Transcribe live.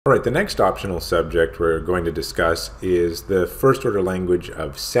All right, the next optional subject we're going to discuss is the first-order language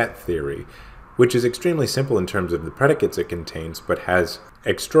of set theory, which is extremely simple in terms of the predicates it contains, but has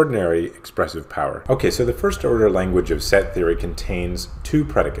extraordinary expressive power. Okay, so the first-order language of set theory contains two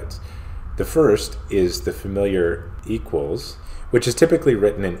predicates. The first is the familiar equals, which is typically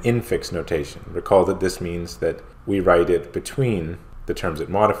written in infix notation. Recall that this means that we write it between the terms it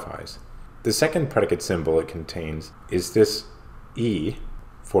modifies. The second predicate symbol it contains is this E,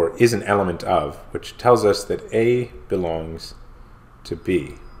 for is an element of, which tells us that A belongs to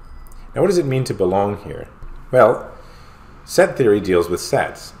B. Now what does it mean to belong here? Well, set theory deals with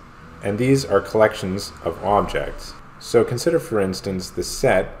sets, and these are collections of objects. So consider, for instance, the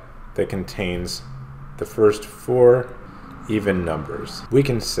set that contains the first four even numbers. We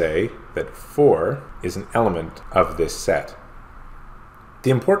can say that 4 is an element of this set.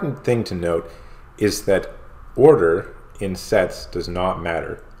 The important thing to note is that order in sets does not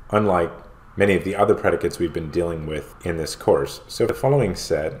matter, unlike many of the other predicates we've been dealing with in this course. So the following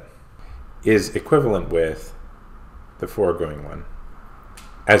set is equivalent with the foregoing one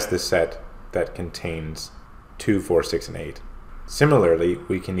as the set that contains 2, 4, 6, and 8. Similarly,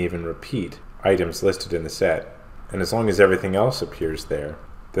 we can even repeat items listed in the set, and as long as everything else appears there,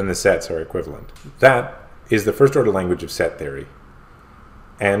 then the sets are equivalent. That is the first order language of set theory.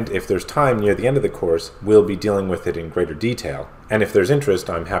 And if there's time near the end of the course, we'll be dealing with it in greater detail. And if there's interest,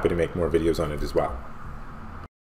 I'm happy to make more videos on it as well.